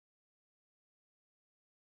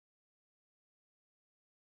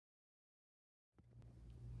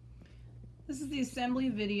This is the assembly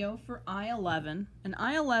video for I11. And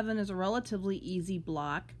I11 is a relatively easy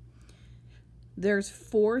block. There's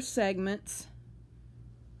 4 segments,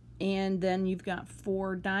 and then you've got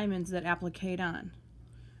 4 diamonds that applique on.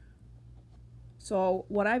 So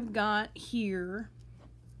what I've got here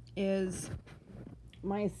is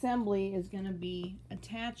my assembly is going to be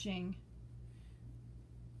attaching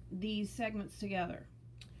these segments together.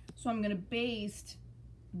 So I'm going to baste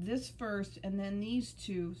this first and then these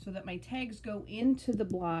two so that my tags go into the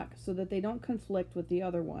block so that they don't conflict with the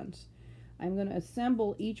other ones. I'm going to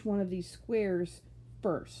assemble each one of these squares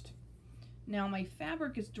first. Now my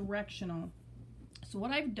fabric is directional, so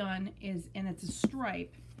what I've done is, and it's a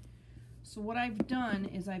stripe, so what I've done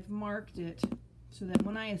is I've marked it so that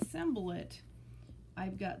when I assemble it,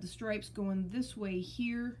 I've got the stripes going this way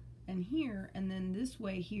here, and then this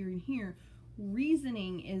way here and here.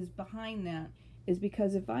 Reasoning is behind that is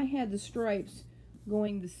because if I had the stripes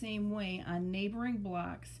going the same way on neighboring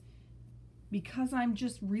blocks, because I'm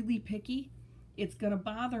just really picky, it's going to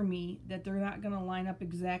bother me that they're not going to line up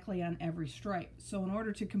exactly on every stripe. So in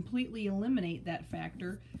order to completely eliminate that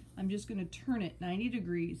factor, I'm just going to turn it 90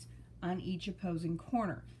 degrees on each opposing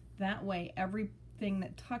corner. That way everything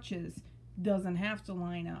that touches doesn't have to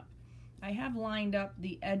line up. I have lined up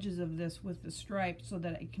the edges of this with the stripes so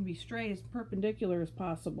that it can be straight as perpendicular as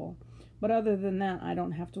possible. But other than that, I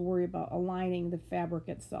don't have to worry about aligning the fabric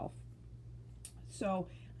itself. So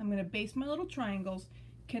I'm going to baste my little triangles,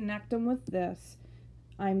 connect them with this.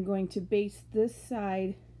 I'm going to baste this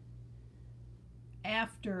side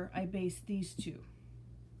after I baste these two.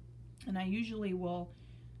 And I usually will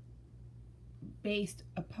baste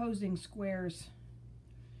opposing squares.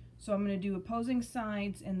 So I'm going to do opposing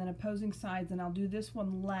sides and then opposing sides, and I'll do this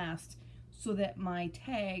one last so that my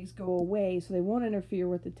tags go away so they won't interfere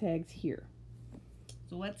with the tags here.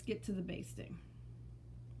 So let's get to the basting.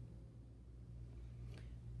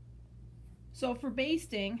 So for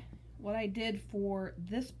basting, what I did for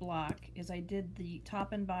this block is I did the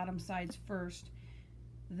top and bottom sides first,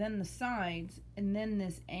 then the sides, and then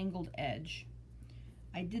this angled edge.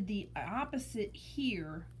 I did the opposite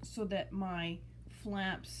here so that my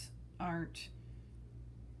flaps aren't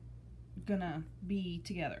gonna be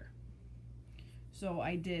together. So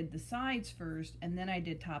I did the sides first, and then I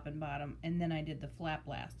did top and bottom, and then I did the flap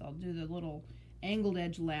last. I'll do the little angled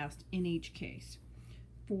edge last in each case.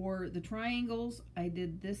 For the triangles, I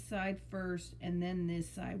did this side first and then this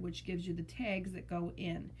side, which gives you the tags that go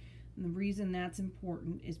in. And the reason that's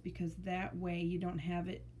important is because that way you don't have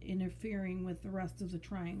it interfering with the rest of the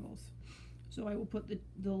triangles. So I will put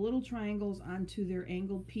the little triangles onto their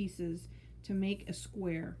angled pieces to make a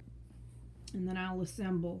square, and then I'll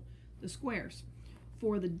assemble the squares.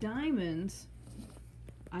 For the diamonds,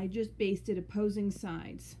 I just basted opposing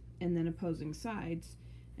sides and then opposing sides,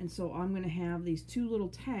 and so I'm going to have these 2 little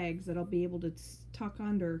tags that I'll be able to tuck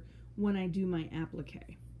under when I do my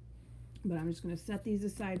applique. But I'm just going to set these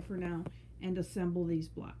aside for now and assemble these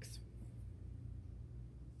blocks.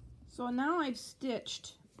 So now I've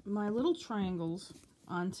stitched my little triangles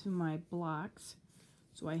onto my blocks,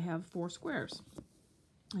 so I have 4 squares.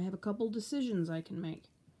 I have a couple decisions I can make.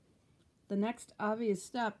 The next obvious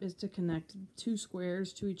step is to connect 2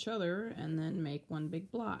 squares to each other and then make one big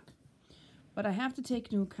block. But I have to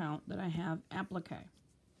take into account that I have applique.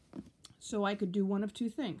 So I could do one of 2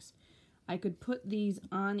 things. I could put these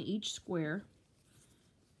on each square,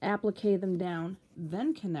 applique them down,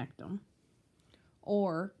 then connect them,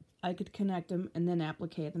 or I could connect them and then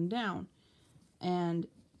applique them down. And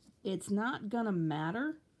it's not gonna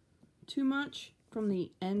matter too much from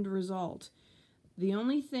the end result. The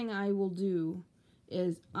only thing I will do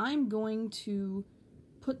is I'm going to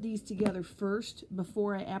put these together first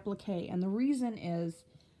before I applique. And the reason is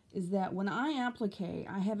that when I applique,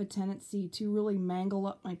 I have a tendency to really mangle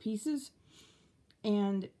up my pieces.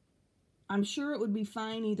 And I'm sure it would be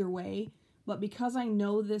fine either way, but because I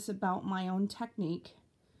know this about my own technique,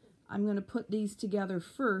 I'm going to put these together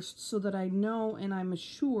first so that I know and I'm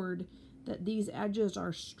assured that these edges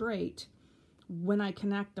are straight when I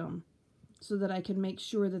connect them, so that I can make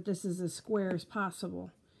sure that this is as square as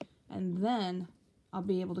possible. And then I'll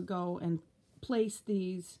be able to go and place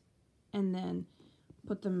these and then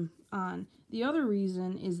put them on. The other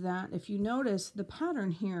reason is that if you notice the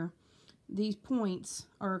pattern here, these points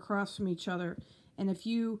are across from each other, and if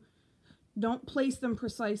you don't place them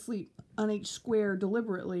precisely on each square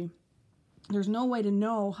deliberately, there's no way to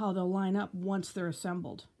know how they'll line up once they're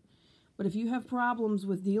assembled. But if you have problems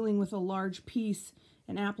with dealing with a large piece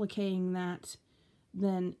and appliquing that,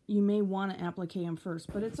 then you may want to applique them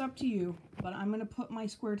first. But it's up to you. But I'm going to put my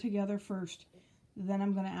square together first, then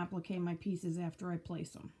I'm going to applique my pieces after I place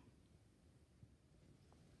them.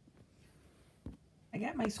 I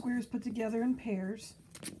got my squares put together in pairs.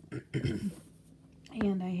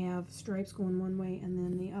 And I have stripes going one way and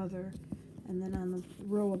then the other. And then on the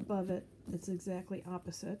row above it, it's exactly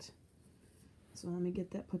opposite. So let me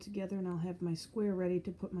get that put together and I'll have my square ready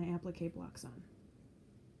to put my applique blocks on.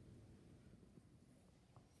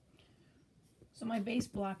 So my base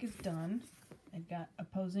block is done. I've got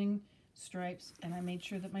opposing stripes and I made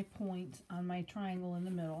sure that my points on my triangle in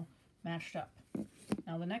the middle matched up.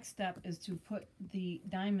 Now the next step is to put the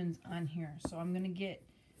diamonds on here. So I'm going to get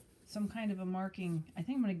some kind of a marking. I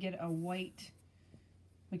think I'm going to get a white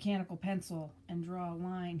mechanical pencil and draw a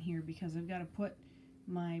line here because I've got to put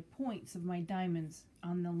my points of my diamonds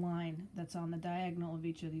on the line that's on the diagonal of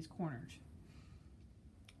each of these corners.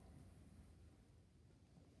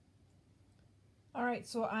 Alright,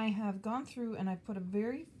 so I have gone through and I've put a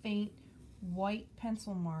very faint white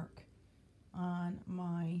pencil mark on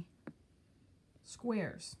my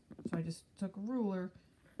squares. So I just took a ruler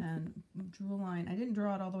and drew a line. I didn't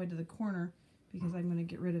draw it all the way to the corner because I'm going to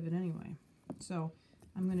get rid of it anyway. So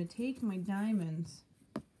I'm going to take my diamonds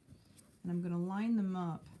and I'm going to line them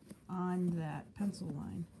up on that pencil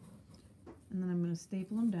line. And then I'm going to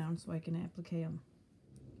staple them down so I can applique them.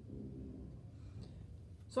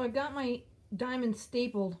 So I've got my diamonds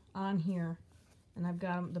stapled on here and I've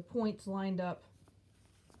got the points lined up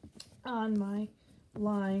on my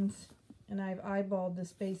lines and I've eyeballed the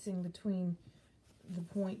spacing between the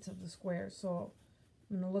points of the squares. So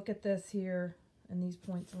I'm going to look at this here and these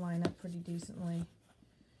points line up pretty decently.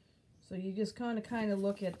 So you just kind of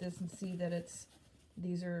look at this and see that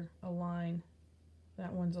these are a line.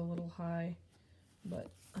 That one's a little high, but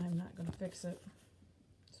I'm not going to fix it.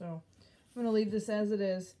 So I'm going to leave this as it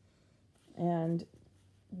is, and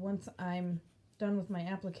once I'm done with my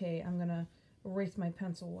applique, I'm going to erase my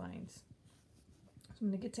pencil lines. So I'm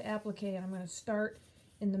going to get to applique and I'm going to start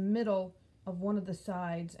in the middle of one of the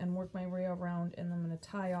sides and work my way around, and I'm going to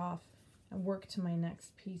tie off and work to my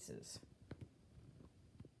next pieces.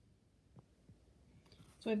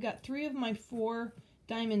 So I've got 3 of my 4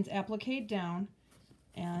 diamonds appliqued down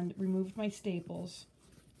and removed my staples.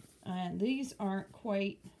 And these aren't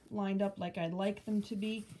quite lined up like I'd like them to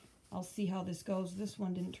be. I'll see how this goes. This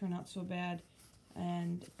one didn't turn out so bad.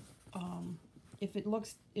 And if it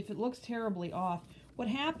looks terribly off, what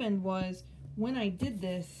happened was when I did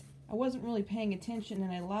this, I wasn't really paying attention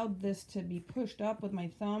and I allowed this to be pushed up with my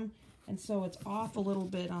thumb, and so it's off a little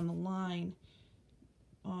bit on the line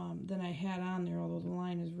than I had on there, although the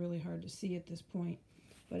line is really hard to see at this point.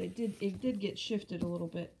 But it did get shifted a little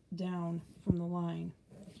bit down from the line.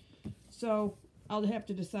 So I'll have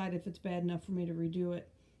to decide if it's bad enough for me to redo it.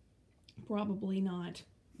 Probably not.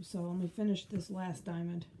 So let me finish this last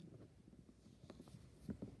diamond.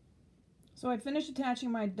 So I finished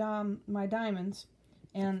attaching my diamonds,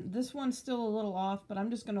 and this one's still a little off, but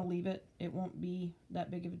I'm just going to leave it. It won't be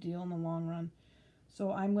that big of a deal in the long run.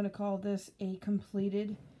 So I'm going to call this a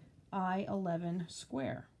completed I11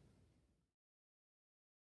 square.